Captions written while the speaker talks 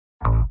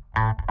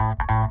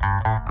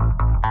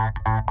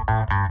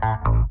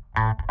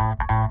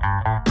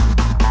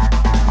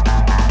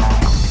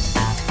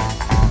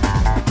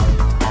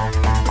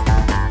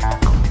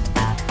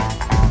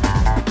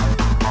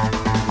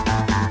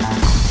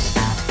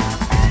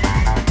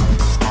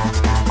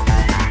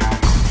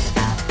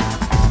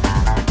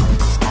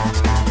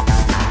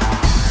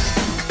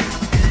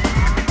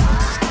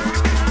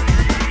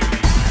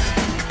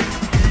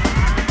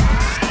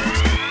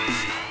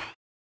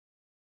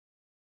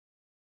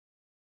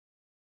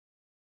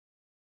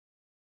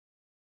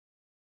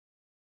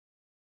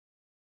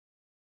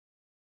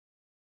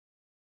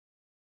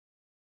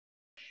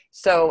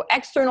So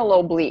external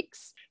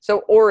obliques. So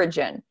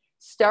origin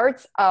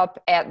starts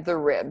up at the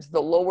ribs,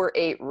 the lower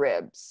 8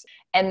 ribs,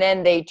 and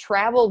then they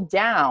travel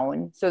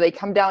down. So they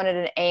come down at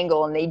an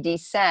angle and they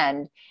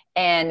descend,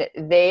 and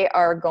they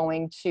are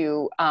going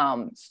to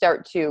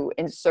start to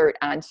insert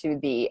onto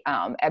the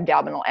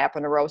abdominal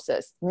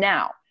aponeurosis.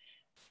 Now,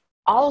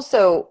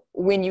 also,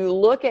 when you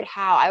look at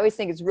how, I always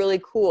think it's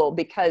really cool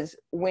because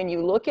when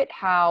you look at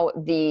how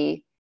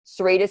the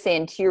serratus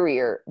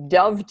anterior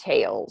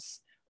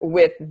dovetails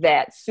with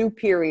that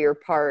superior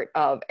part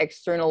of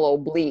external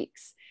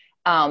obliques,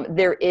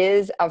 there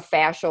is a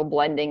fascial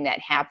blending that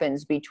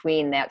happens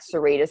between that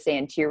serratus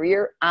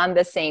anterior on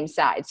the same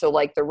side. So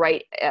like the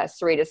right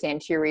serratus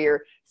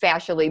anterior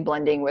fascially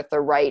blending with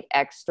the right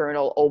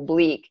external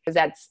oblique, because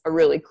that's a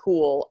really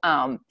cool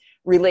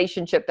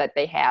relationship that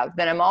they have.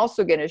 Then I'm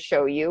also going to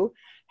show you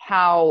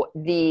how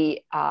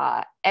the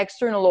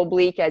external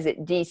oblique, as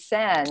it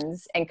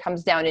descends and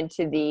comes down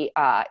into the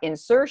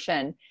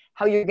insertion,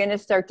 how you're going to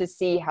start to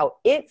see how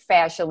it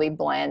fascially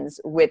blends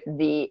with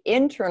the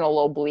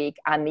internal oblique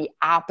on the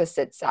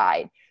opposite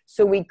side.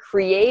 So we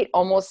create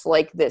almost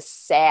like this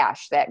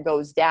sash that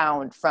goes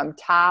down from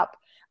top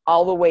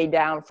all the way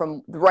down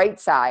from the right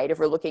side, if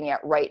we're looking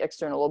at right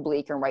external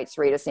oblique and right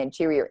serratus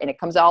anterior, and it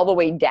comes all the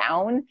way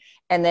down,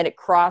 and then it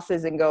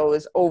crosses and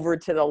goes over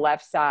to the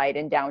left side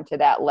and down to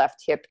that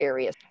left hip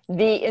area.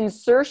 The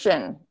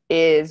insertion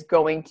is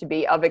going to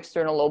be of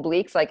external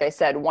obliques. Like I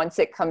said, once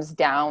it comes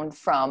down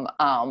from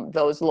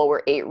those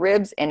lower 8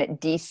 ribs and it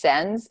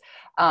descends,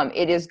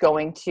 it is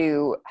going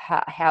to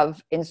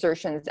have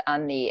insertions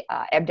on the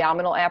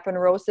abdominal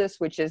aponeurosis,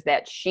 which is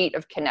that sheet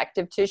of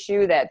connective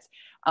tissue that's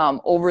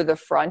over the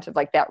front of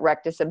like that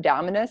rectus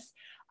abdominis.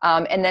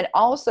 And then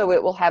also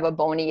it will have a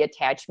bony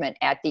attachment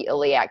at the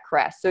iliac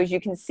crest. So as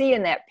you can see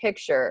in that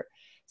picture,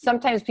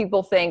 sometimes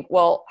people think,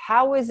 well,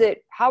 how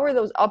are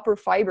those upper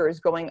fibers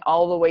going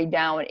all the way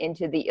down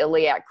into the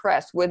iliac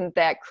crest? Wouldn't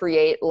that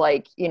create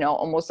like, you know,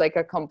 almost like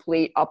a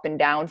complete up and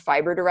down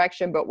fiber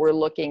direction, but we're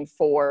looking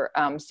for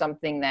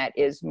something that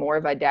is more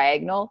of a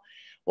diagonal?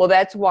 Well,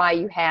 that's why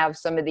you have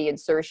some of the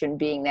insertion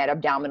being that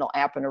abdominal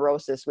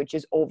aponeurosis, which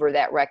is over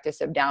that rectus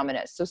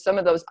abdominis. So some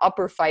of those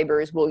upper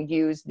fibers will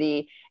use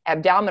the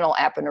abdominal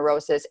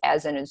aponeurosis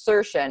as an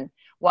insertion,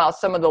 while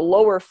some of the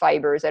lower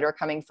fibers that are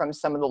coming from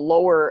some of the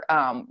lower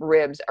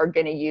ribs are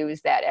going to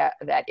use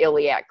that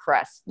iliac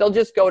crest. They'll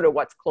just go to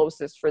what's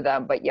closest for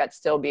them, but yet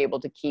still be able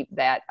to keep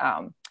that,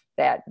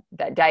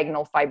 that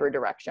diagonal fiber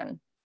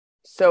direction.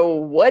 So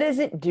what does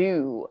it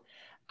do?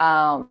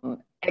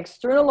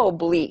 External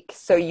oblique.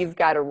 So you've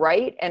got a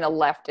right and a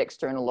left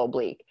external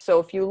oblique.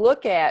 So if you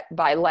look at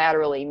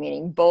bilaterally,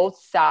 meaning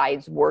both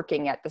sides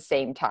working at the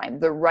same time,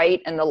 the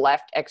right and the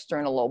left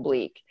external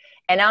oblique.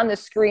 And on the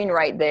screen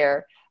right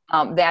there,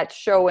 that's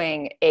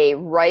showing a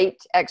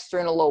right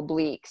external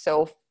oblique.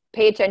 So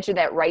pay attention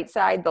to that right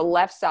side. The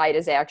left side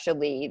is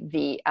actually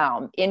the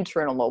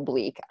internal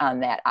oblique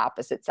on that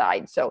opposite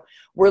side. So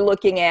we're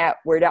looking at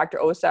where Dr.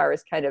 Osar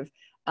is kind of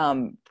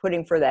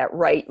putting for that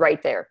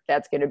right there.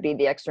 That's going to be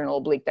the external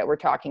oblique that we're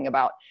talking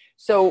about.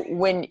 So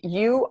when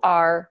you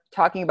are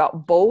talking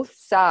about both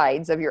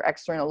sides of your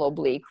external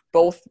oblique,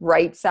 both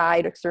right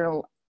side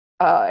external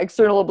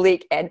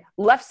oblique and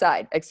left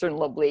side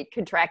external oblique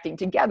contracting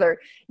together,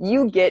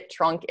 you get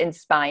trunk and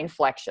spine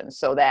flexion.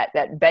 So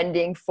that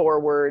bending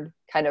forward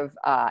kind of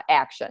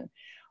action.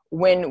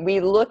 When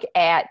we look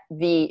at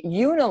the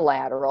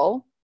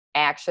unilateral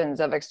actions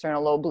of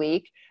external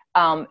oblique,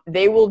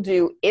 they will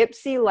do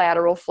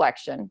ipsilateral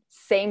flexion,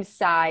 same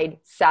side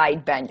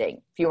bending,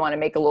 if you want to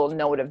make a little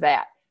note of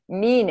that.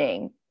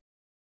 Meaning,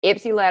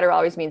 ipsilateral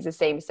always means the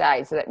same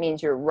side. So that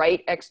means your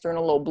right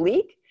external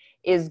oblique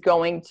is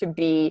going to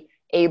be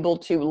able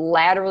to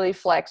laterally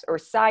flex or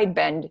side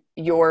bend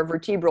your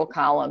vertebral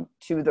column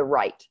to the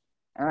right.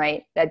 All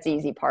right, that's the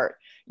easy part.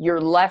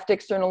 Your left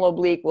external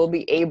oblique will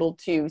be able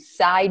to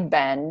side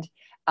bend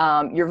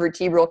your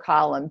vertebral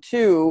column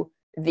to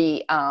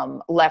the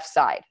left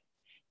side.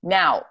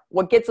 Now,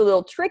 what gets a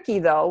little tricky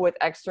though with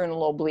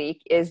external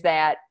oblique is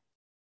that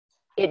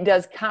it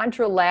does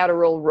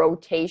contralateral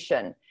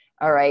rotation,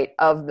 all right,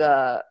 of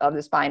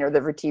the spine or the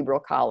vertebral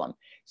column.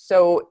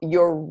 So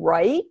your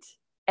right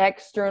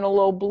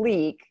external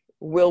oblique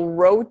will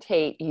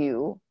rotate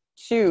you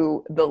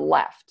to the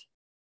left,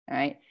 all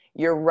right?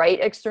 Your right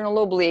external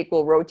oblique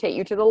will rotate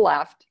you to the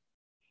left.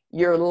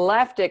 Your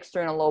left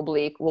external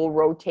oblique will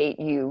rotate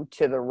you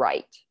to the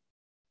right.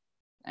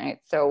 All right,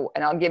 so,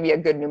 and I'll give you a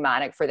good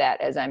mnemonic for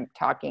that as I'm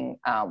talking,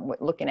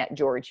 looking at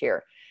George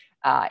here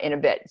in a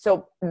bit.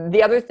 So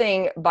the other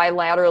thing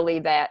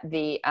bilaterally that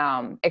the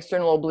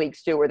external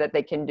obliques do, or that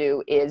they can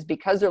do, is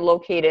because they're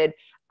located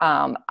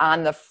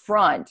on the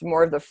front,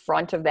 more of the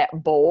front of that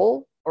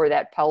bowl or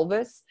that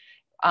pelvis,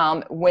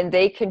 when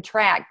they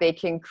contract, they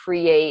can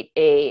create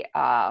a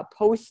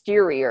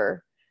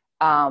posterior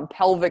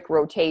pelvic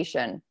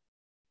rotation.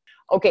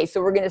 Okay,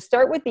 so we're going to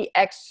start with the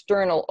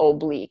external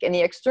oblique, and the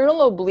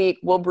external oblique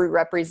will be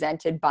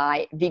represented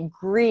by the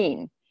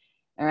green,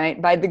 all right,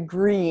 by the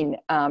green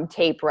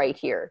tape right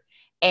here.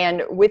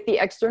 And with the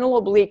external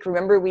oblique,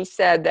 remember we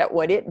said that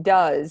what it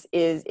does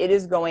is it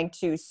is going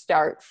to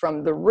start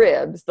from the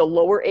ribs, the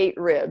lower 8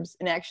 ribs.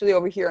 And actually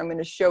over here, I'm going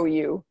to show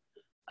you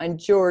on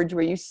George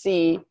where you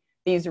see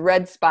these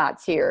red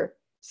spots here.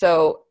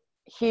 So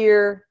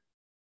here,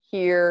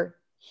 here,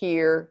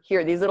 here,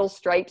 here, these little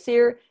stripes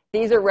here,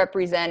 these are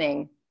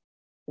representing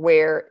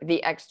where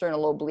the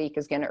external oblique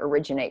is going to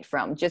originate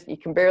from. Just, you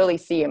can barely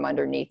see them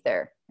underneath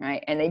there,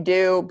 right? And they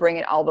do bring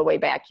it all the way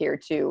back here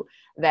to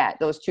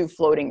those 2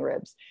 floating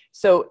ribs.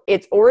 So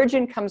its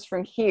origin comes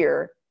from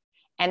here,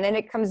 and then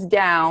it comes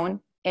down,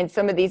 and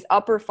some of these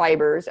upper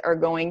fibers are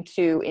going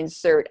to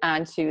insert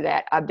onto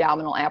that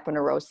abdominal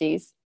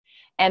aponeuroses.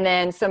 And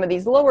then some of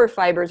these lower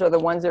fibers are the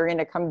ones that are going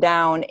to come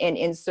down and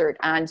insert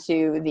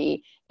onto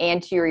the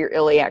anterior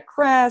iliac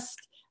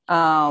crest.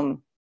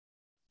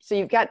 So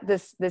you've got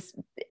this,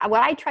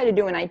 what I try to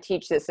do when I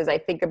teach this is I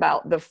think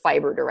about the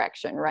fiber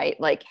direction, right?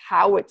 Like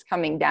how it's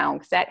coming down,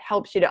 because that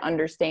helps you to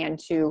understand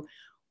to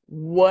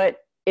what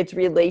its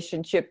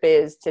relationship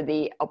is to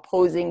the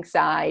opposing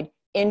side,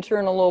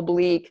 internal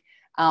oblique,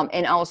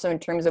 and also in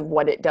terms of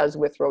what it does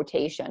with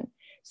rotation.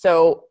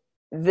 So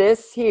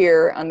this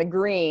here on the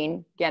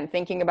green, again,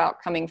 thinking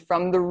about coming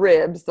from the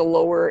ribs, the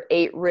lower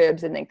 8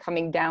 ribs, and then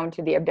coming down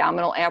to the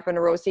abdominal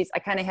aponeuroses, I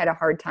kind of had a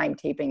hard time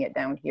taping it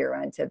down here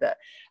onto the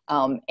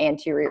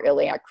anterior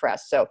iliac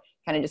crest. So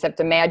kind of just have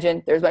to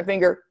imagine, there's my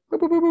finger,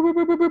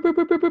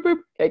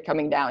 okay,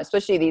 coming down,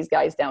 especially these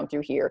guys down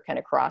through here, kind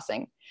of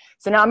crossing.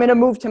 So now I'm going to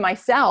move to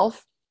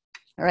myself,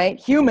 all right,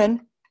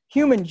 human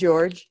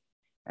George,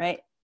 all right,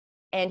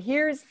 and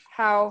here's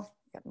how,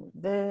 gotta move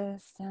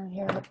this down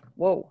here,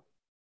 whoa.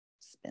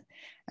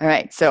 All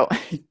right, so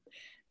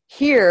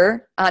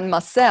here on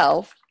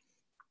myself,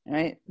 all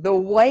right, the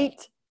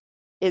white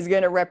is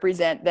going to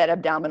represent that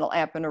abdominal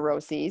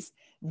aponeuroses.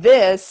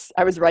 This,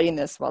 I was writing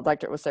this while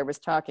Dr. Osar was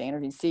talking, and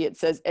if you see it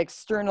says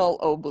external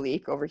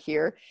oblique over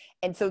here.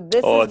 And so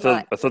this is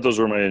I thought those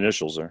were my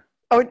initials there.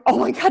 Oh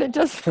my God, it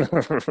does.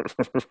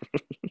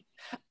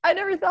 I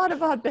never thought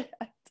about that.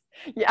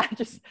 Yeah,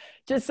 just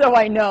so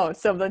I know.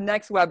 So the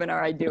next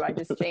webinar I do, I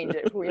just change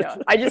it. You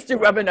know, I just do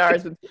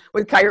webinars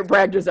with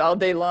chiropractors all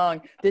day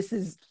long. This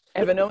is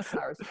Evan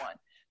Osar's one.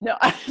 No,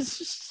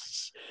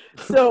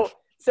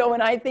 so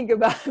when I think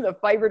about the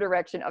fiber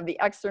direction of the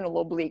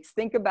external obliques,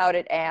 think about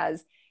it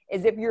as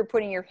if you're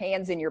putting your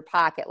hands in your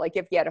pocket. Like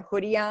if you had a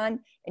hoodie on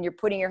and you're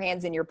putting your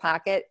hands in your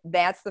pocket,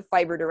 that's the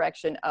fiber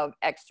direction of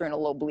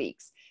external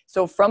obliques.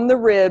 So from the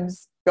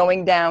ribs,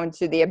 going down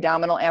to the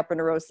abdominal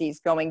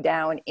aponeuroses, going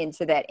down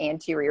into that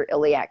anterior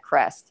iliac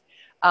crest.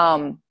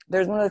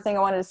 There's one other thing I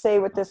wanted to say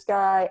with this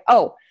guy.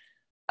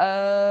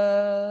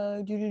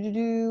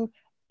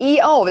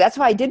 EO, that's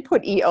why I did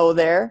put EO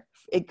there.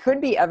 It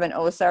could be Evan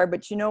Osar,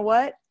 but you know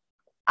what?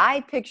 I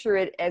picture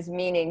it as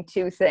meaning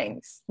 2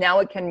 things. Now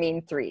it can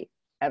mean 3.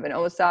 Evan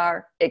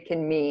Osar, it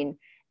can mean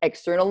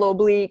external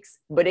obliques,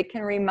 but it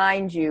can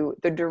remind you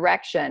the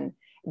direction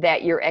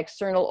that your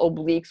external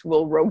obliques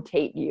will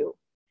rotate you.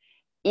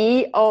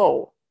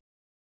 EO,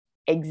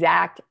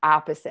 exact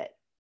opposite.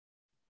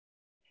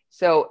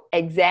 So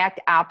exact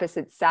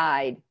opposite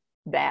side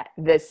that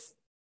this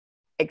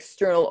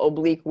external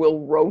oblique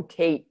will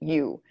rotate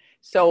you.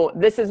 So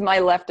this is my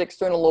left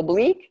external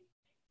oblique,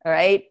 all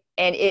right?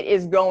 And it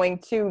is going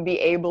to be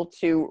able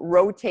to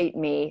rotate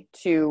me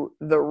to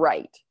the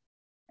right.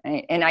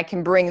 Right? And I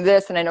can bring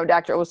this, and I know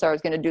Dr. Osar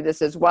is going to do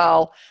this as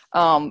well.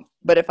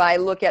 But if I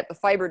look at the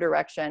fiber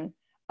direction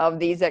of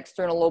these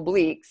external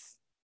obliques,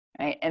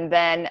 right, and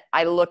then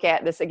I look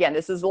at this again,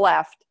 this is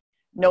left.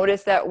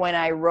 Notice that when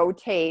I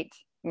rotate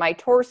my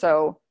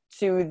torso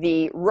to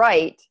the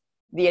right,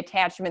 the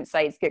attachment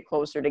sites get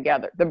closer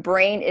together. The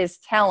brain is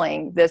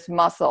telling this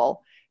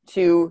muscle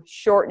to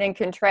shorten and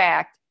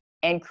contract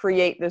and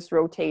create this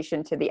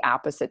rotation to the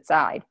opposite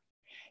side.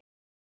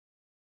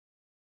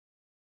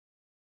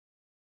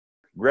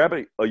 Grab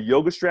a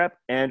yoga strap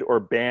and or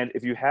band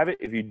if you have it.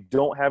 If you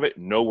don't have it,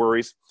 no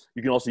worries.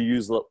 You can also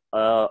use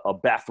a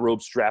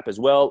bathrobe strap as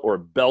well, or a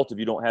belt if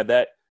you don't have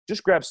that.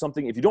 Just grab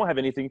something. If you don't have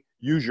anything,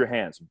 use your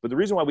hands. But the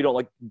reason why we don't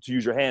like to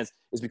use your hands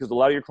is because a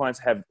lot of your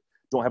clients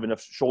don't have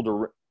enough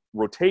shoulder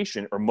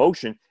rotation or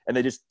motion, and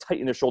they just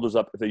tighten their shoulders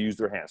up if they use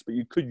their hands. But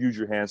you could use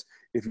your hands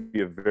if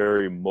you have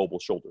very mobile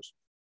shoulders.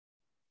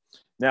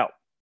 Now,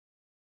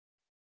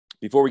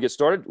 before we get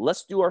started,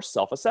 let's do our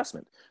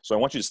self-assessment. So I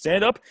want you to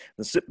stand up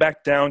and sit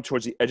back down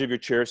towards the edge of your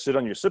chair, sit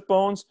on your sit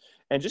bones,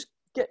 and just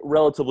get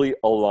relatively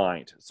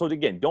aligned. So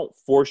again, don't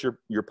force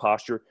your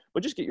posture,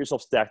 but just get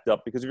yourself stacked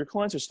up, because if your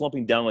clients are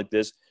slumping down like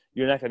this,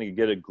 you're not going to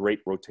get a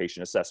great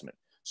rotation assessment.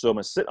 So I'm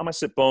going to sit on my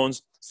sit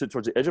bones, sit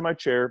towards the edge of my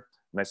chair,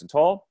 nice and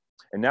tall.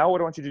 And now what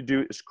I want you to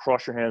do is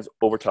cross your hands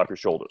over top your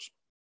shoulders.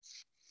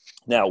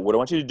 Now, what I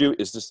want you to do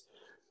is just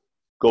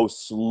go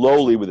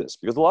slowly with this,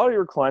 because a lot of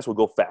your clients will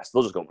go fast.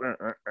 They'll just go,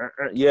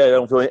 yeah, I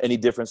don't feel any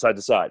difference side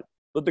to side,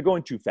 but they're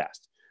going too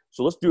fast.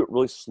 So let's do it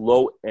really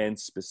slow and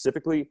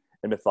specifically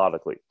and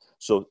methodically.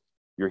 So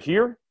you're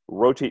here,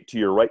 rotate to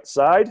your right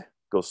side,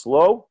 go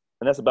slow,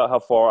 and that's about how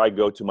far I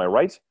go to my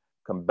right,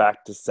 come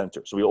back to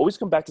center. So we always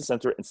come back to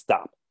center and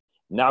stop.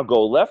 Now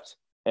go left,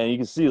 and you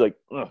can see like,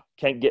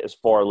 can't get as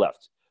far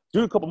left.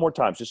 Do it a couple more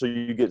times just so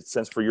you get a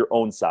sense for your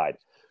own side.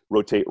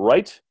 Rotate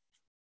right.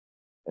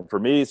 And for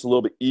me, it's a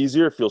little bit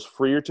easier. It feels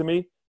freer to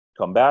me.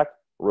 Come back,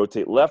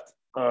 rotate left.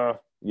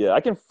 Yeah,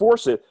 I can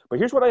force it, but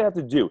here's what I have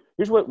to do.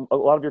 Here's what a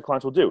lot of your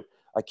clients will do.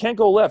 I can't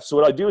go left, so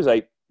what I do is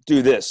I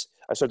do this.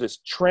 I start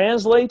to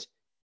translate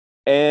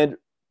and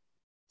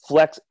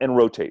flex and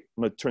rotate.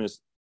 I'm going to turn this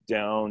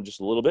down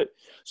just a little bit.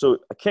 So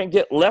I can't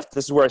get left.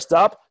 This is where I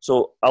stop.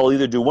 So I'll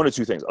either do one or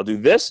two things. I'll do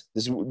this.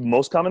 This is the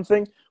most common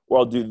thing. Or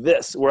I'll do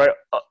this, where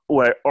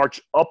I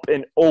arch up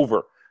and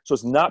over. So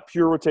it's not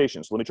pure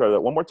rotation. So let me try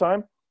that one more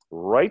time.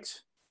 Right,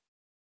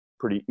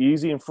 pretty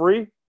easy and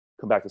free.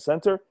 Come back to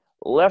center.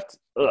 Left,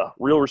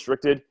 real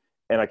restricted.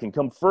 And I can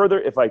come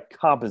further if I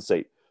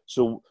compensate.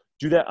 So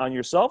do that on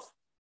yourself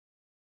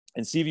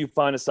and see if you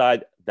find a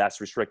side that's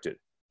restricted.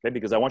 Okay,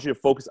 because I want you to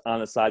focus on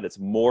the side that's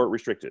more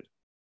restricted.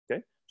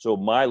 Okay, so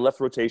my left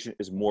rotation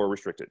is more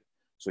restricted.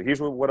 So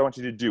here's what I want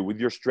you to do with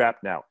your strap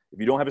now. If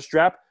you don't have a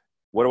strap,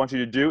 what I want you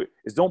to do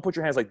is don't put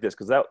your hands like this,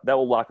 because that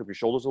will lock up your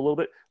shoulders a little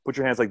bit. Put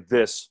your hands like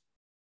this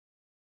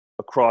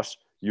across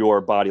your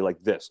body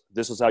like this.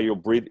 This is how you'll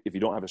breathe if you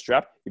don't have a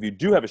strap. If you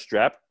do have a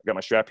strap, I got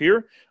my strap here.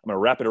 I'm going to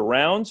wrap it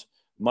around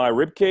my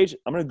rib cage.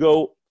 I'm going to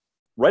go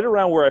right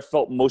around where I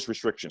felt most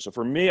restriction. So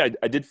for me,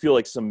 I did feel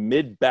like some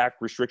mid-back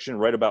restriction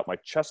right about my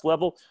chest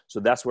level. So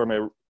that's where I'm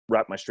going to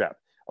wrap my strap.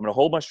 I'm going to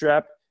hold my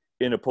strap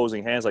in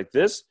opposing hands like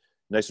this.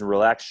 Nice and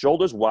relaxed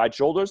shoulders, wide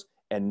shoulders.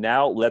 And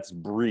now let's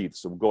breathe.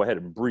 So go ahead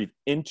and breathe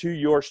into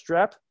your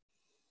strap.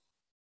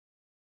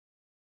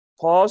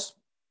 Pause.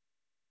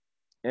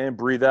 And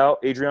breathe out.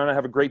 Adriana,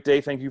 have a great day.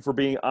 Thank you for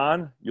being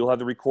on. You'll have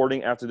the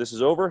recording after this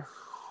is over.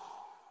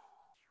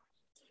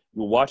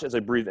 You'll watch as I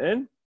breathe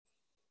in.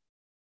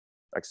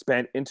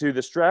 Expand into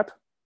the strap.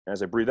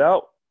 As I breathe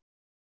out,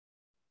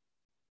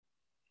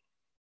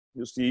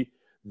 you'll see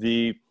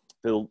the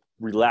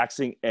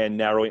relaxing and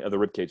narrowing of the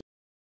rib cage.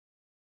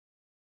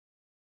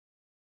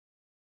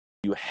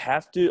 You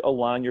have to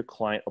align your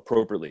client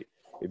appropriately.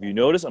 If you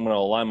notice, I'm going to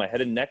align my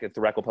head and neck at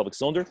thoracolpelvic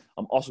cylinder.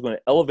 I'm also going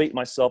to elevate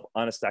myself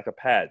on a stack of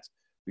pads,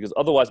 because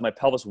otherwise my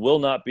pelvis will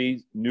not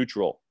be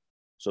neutral.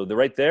 So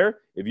right there,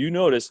 if you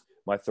notice,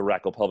 my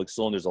thoracolpelvic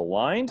cylinder is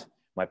aligned,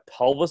 my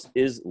pelvis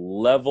is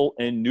level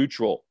and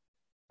neutral.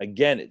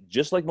 Again,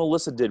 just like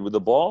Melissa did with the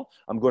ball,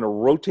 I'm going to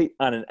rotate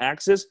on an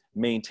axis,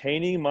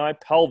 maintaining my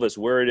pelvis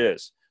where it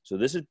is. So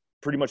this is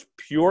pretty much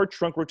pure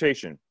trunk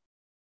rotation.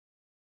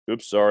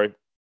 Oops, sorry.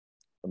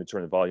 Let me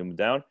turn the volume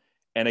down.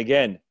 And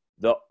again,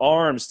 the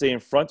arms stay in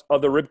front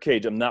of the rib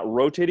cage. I'm not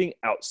rotating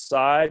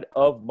outside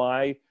of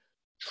my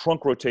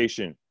trunk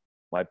rotation.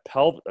 My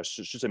pelvis, I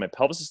should say my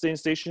pelvis is staying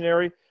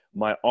stationary.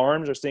 My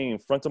arms are staying in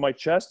front of my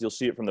chest. You'll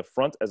see it from the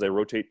front as I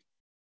rotate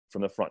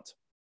from the front.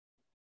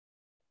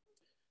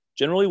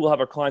 Generally, we'll have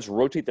our clients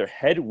rotate their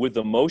head with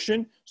the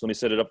motion. So let me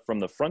set it up from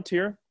the front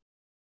here.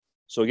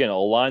 So again, I'll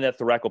align that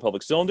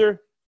thoracolpelvic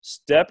cylinder,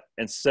 step,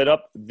 and set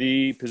up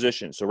the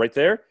position. So right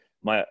there,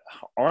 my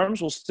arms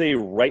will stay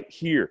right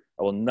here.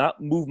 I will not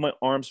move my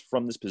arms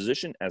from this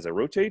position as I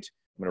rotate.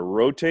 I'm going to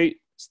rotate,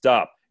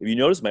 stop. If you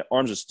notice, my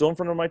arms are still in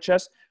front of my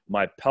chest.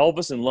 My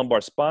pelvis and lumbar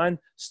spine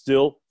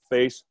still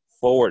face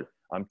forward.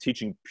 I'm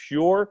teaching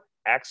pure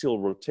axial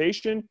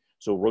rotation.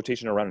 So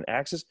rotation around an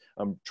axis.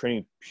 I'm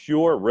training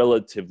pure,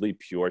 relatively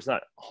pure. It's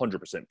not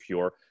 100%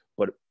 pure,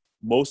 but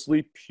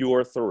mostly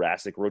pure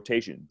thoracic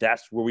rotation.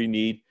 That's where we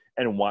need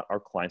and want our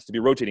clients to be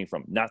rotating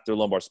from, not their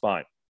lumbar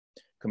spine.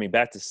 Coming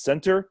back to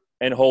center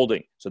and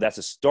holding. So that's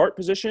a start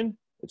position.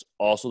 It's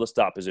also the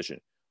stop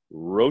position.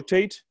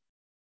 Rotate,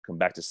 come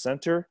back to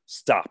center,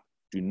 stop.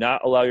 Do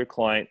not allow your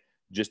client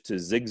just to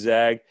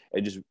zigzag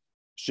and just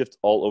shift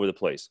all over the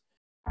place.